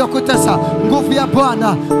 shida zilizokutesa. Nguvu ya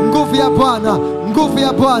Bwana, nguvu ya Bwana, nguvu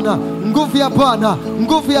ya Bwana, nguvu ya Bwana,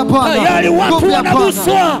 nguvu ya Bwana. Tayari watu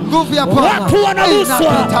wanaguswa, watu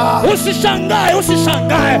wanaguswa. Usishangae,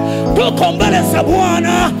 usishangae. Tuko mbele za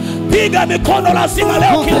Bwana. Piga mikono, lazima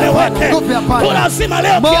leo kieleweke. Lazima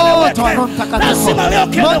leo kieleweke. Lazima leo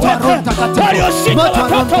kieleweke. Walioshika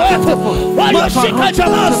watoto wetu, walioshika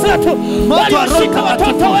jamaa zetu, walioshika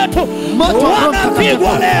watoto wetu,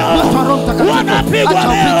 wanapigwa leo. Wanapigwa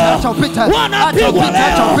leo. Wanapigwa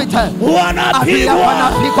leo.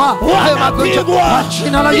 Wanapigwa. Wanapigwa.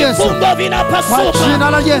 Vifungo vinapasuka.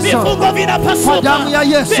 Vifungo vinapasuka. Kwa damu ya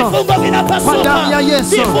Yesu. Vifungo vinapasuka. Kwa damu ya Yesu.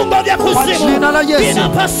 Vifungo vya kuzimu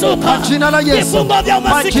vinapasuka. Kwa jina la Yesu. Vifungo vya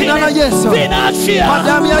umasikini vinaachia. Kwa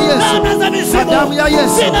damu ya Yesu. Laana za mizimu kwa damu ya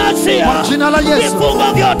Yesu. vinaachia. Kwa jina la Yesu.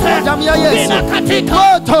 Vifungo vyote kwa damu ya Yesu. vinakatika.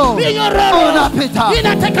 Moto unapita.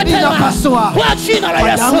 Vinateketea. Kwa jina la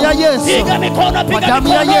Yesu. Kwa damu ya Yesu. Piga mikono, piga kwa damu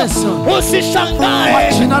ya Yesu. Usishangae.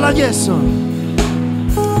 Kwa jina la Yesu.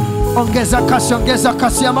 Ongeza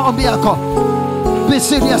kasi ya maombi yako. Be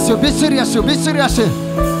serious, be serious, be serious.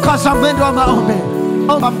 Kaza mwendo wa maombi.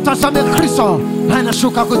 Omba, mtazame Kristo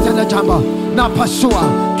anashuka kutenda jambo. Na pasua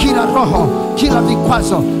kila roho, kila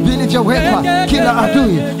vikwazo vilivyowekwa, kila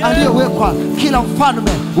adui aliyowekwa, kila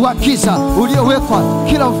mfalme wa giza uliowekwa,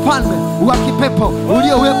 kila mfalme wa kipepo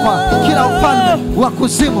uliowekwa, kila mfalme wa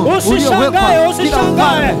kuzimu uliowekwa, kila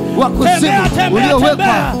mfalme wa kuzimu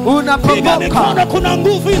uliowekwa, unapomoka. Kuna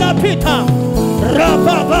nguvu inapita.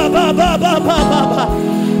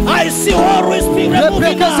 I see Holy Spirit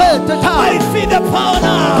moving now. I feel the power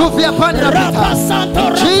now.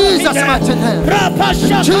 Jesus mighty name.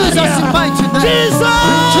 Jesus mighty name.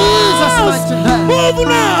 Jesus mighty name. Move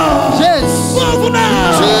now. Yes. Move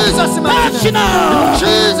now. Jesus mighty name.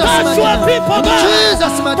 Jesus mighty name.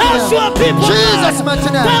 Jesus mighty name. Jesus mighty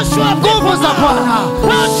name. Nguvu za Bwana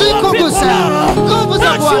sikuguse. Nguvu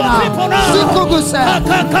za Bwana sikuguse.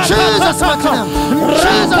 Jesus mighty name.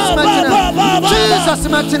 Jesus mighty name. Jesus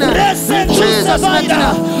mighty name. Jesus mighty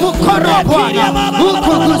name. Mkono wa Bwana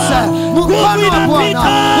ukuguse. Mkono wa Bwana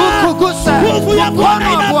ukuguse. Mkono wa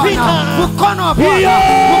Bwana. Mkono wa Bwana.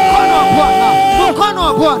 Mkono wa Bwana. Mkono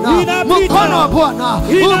wa Bwana. Mkono wa Bwana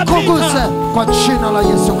ukuguse kwa jina la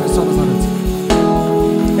Yesu Kristo wa Nazareti.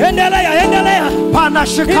 Endelea.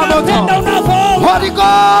 Panashika moto. Ninapenda unapoomba. Holy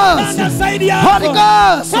Ghost. Bwana zaidi yako. Holy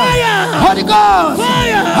Ghost. Fire. Holy Ghost.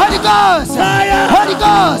 Fire. Holy Ghost. Fire. Holy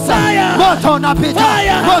Ghost. Fire. Moto unapita.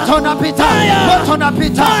 Fire. Moto unapita. Fire. Moto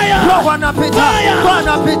unapita. Fire. Roho unapita. Fire. Roho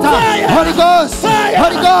unapita. Fire. Holy Ghost. Fire.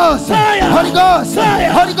 Holy Ghost. Fire. Holy Ghost. Fire.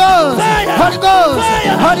 Holy Ghost. Fire. Holy Ghost.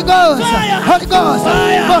 Fire. Holy Ghost. Fire. Holy Ghost.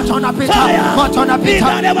 Fire. Moto unapita. Fire. Moto unapita.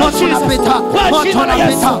 In the name of Moto Jesus. unapita. Kwa Moto jina la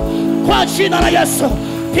unapita. Yesu. Kwa jina la Yesu.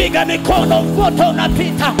 Piga mikono, moto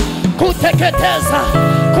unapita. Kuteketeza,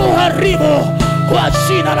 kuharibu kwa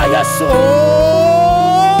jina la Yesu.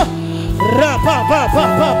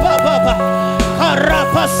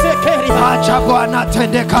 Harapa sekeri. Acha Bwana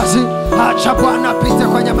tende kazi. Acha Bwana pite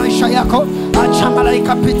kwenye maisha yako. Acha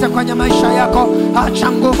malaika pite kwenye maisha yako.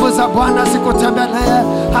 Acha nguvu za Bwana zikutembelee.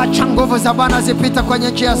 Acha nguvu za Bwana zipite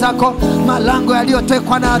kwenye njia zako. Malango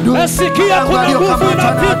yaliyotekwa na adui, Nasikia kuna nguvu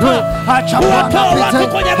inapita. acha Bwana pite.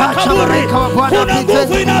 Acha malaika wa Bwana pite.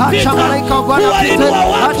 Acha malaika wa Bwana pite.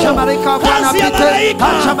 Acha malaika wa Bwana pite.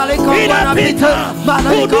 Acha malaika wa Bwana pite.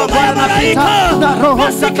 Malaika wa Bwana pita na Roho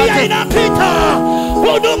Mtakatifu inapita.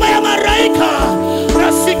 Huduma ya malaika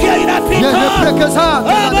nasikia inapita.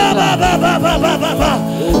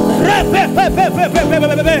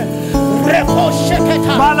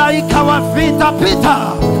 Malaika wa vita pita.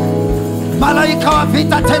 Malaika wa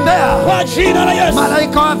vita tembea. Kwa jina la Yesu.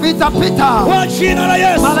 Malaika wa vita pita. Kwa jina la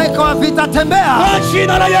Yesu. Malaika wa vita tembea. Kwa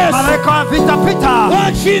jina la Yesu. Malaika wa vita pita.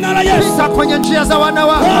 Kwa jina la Yesu. Pita kwenye njia za wana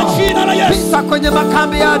wako. Kwa jina la Yesu. Pita kwenye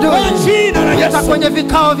makambi ya adui. Kwa jina la Yesu. Pita kwenye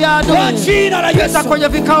vikao vya adui. Kwa jina la Yesu. Pita kwenye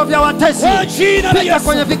vikao vya watesi. Kwa jina la Pita Yesu.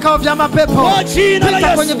 kwenye vikao vya mapepo. Kwa jina la Pita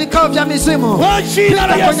Yesu. kwenye vikao vya mizimu. Kwa jina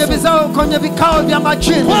la Pita Yesu. kwenye vikao vya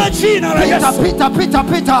majini. Kwa jina la Yesu. Pita.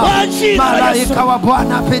 Kwa jina la Yesu. Malaika wa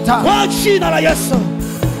Bwana pita. Kwa jina la Yesu.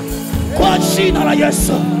 Kwa jina la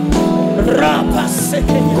Yesu. Rapa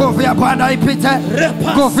seke. Nguvu ya Bwana ipite.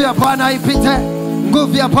 Nguvu ya Bwana ipite.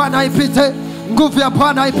 Nguvu ya Bwana ipite. Nguvu ya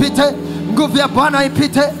Bwana ipite. Nguvu ya Bwana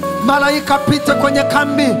ipite. Malaika pite kwenye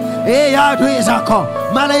kambi ya adui zako.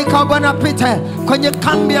 Malaika wa Bwana pite kwenye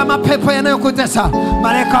kambi ya mapepo yanayokutesa.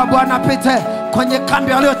 Malaika wa Bwana pite kwenye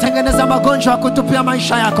kambi waliotengeneza magonjwa ya kutupia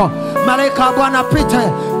maisha yako. Malaika wa Bwana pite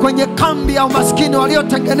kwenye kambi ya umaskini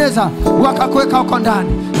waliotengeneza wakakuweka huko ndani.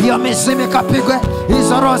 Hiyo mizimu ikapigwe,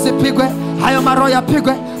 hizo roho zipigwe, hayo maroho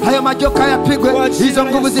yapigwe, hayo majoka yapigwe, hizo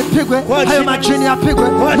nguvu zipigwe, hayo majini yapigwe.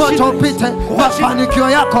 Moto upite, mafanikio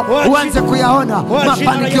yako uanze kuyaona,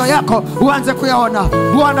 mafanikio yako uanze kuyaona.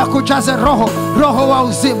 Bwana kujaze roho wa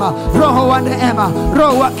uzima, roho wa neema,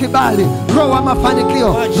 roho wa kibali, roho wa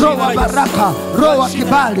mafanikio, roho wa baraka, roho wa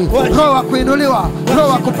kibali, roho wa kuinuliwa, roho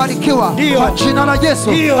wa kubarikiwa. Kwa jina la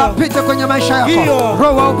Yesu apite kwenye maisha yako.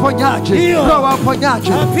 Roho wa uponyaji, roho wa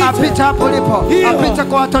uponyaji apite hapo ulipo, apite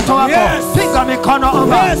kwa watoto wako. Piga mikono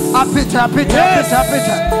omba. Apite.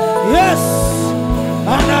 Yes.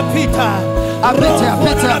 Anapita. Apite.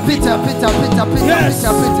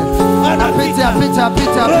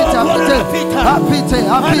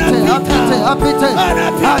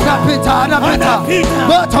 Anapita.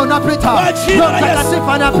 Moto unapita.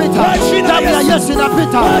 Mtakatifu anapita. Damu ya Yesu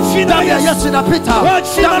inapita. Damu ya Yesu inapita.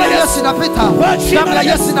 Damu ya Yesu inapita. Damu ya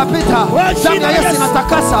Yesu inapita. Damu ya Yesu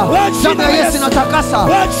inatakasa. Damu ya Yesu inatakasa.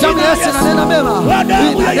 Damu ya Yesu inanena mema.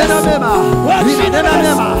 Inanena mema. Inanena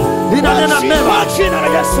mema. Inanena mema.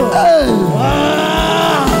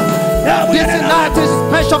 This night is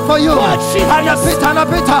special for you.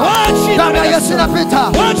 Anapita. Damu ya Yesu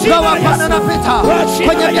inapita. Roho wa Bwana anapita.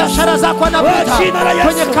 Kwenye biashara zako anapita.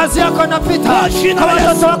 Kwenye kazi yako anapita. Kwa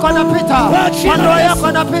watoto wako anapita. Kwa ndoa yako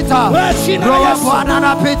anapita. Roho wa Bwana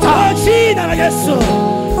anapita. Kwa jina la Yesu.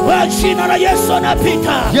 Kwa jina la Yesu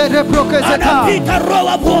anapita. Anapita roho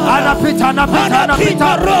wa Bwana. Anapita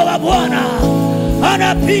roho wa Bwana.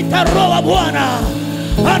 Anapita roho wa Bwana.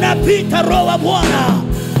 Anapita roho wa Bwana.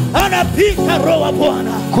 Anapita roho wa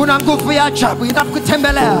Bwana. Kuna nguvu ya ajabu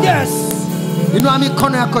inakutembelea. Yes. Inua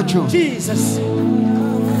mikono yako juu. Jesus.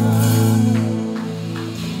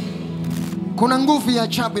 Kuna nguvu ya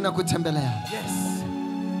ajabu inakutembelea. Yes.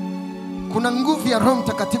 Kuna nguvu ya Roho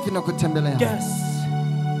Mtakatifu inakutembelea. Yes.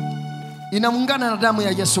 Inaungana na damu ya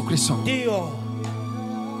Yesu Kristo. Ndio.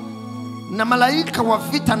 Na malaika wa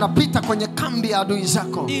vita anapita kwenye kambi ya adui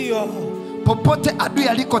zako. Ndio. Popote adui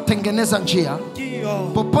alikotengeneza njia. Ndio.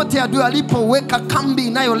 Popote adui alipoweka kambi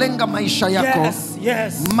inayolenga maisha yako.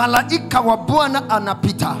 Yes. Malaika wa Bwana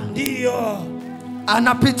anapita. Ndio.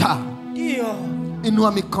 Anapita. Ndio.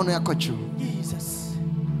 Inua mikono yako juu. Jesus.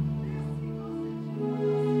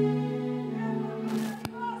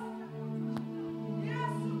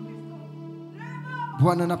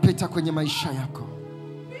 Bwana anapita kwenye maisha yako.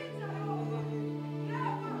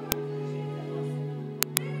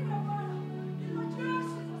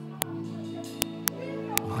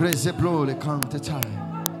 Rezeblole kantetai.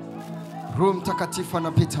 Roho Mtakatifu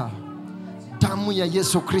anapita. Damu ya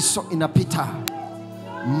Yesu Kristo inapita.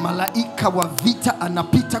 Malaika wa vita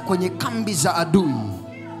anapita kwenye kambi za adui.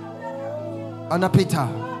 Anapita.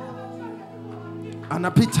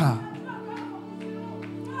 Anapita.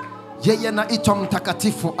 Yeye anaitwa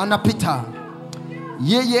mtakatifu, anapita.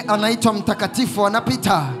 Yeye anaitwa mtakatifu,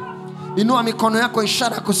 anapita. Inua mikono yako,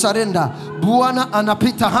 ishara kusarenda. Bwana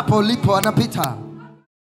anapita hapo ulipo, anapita.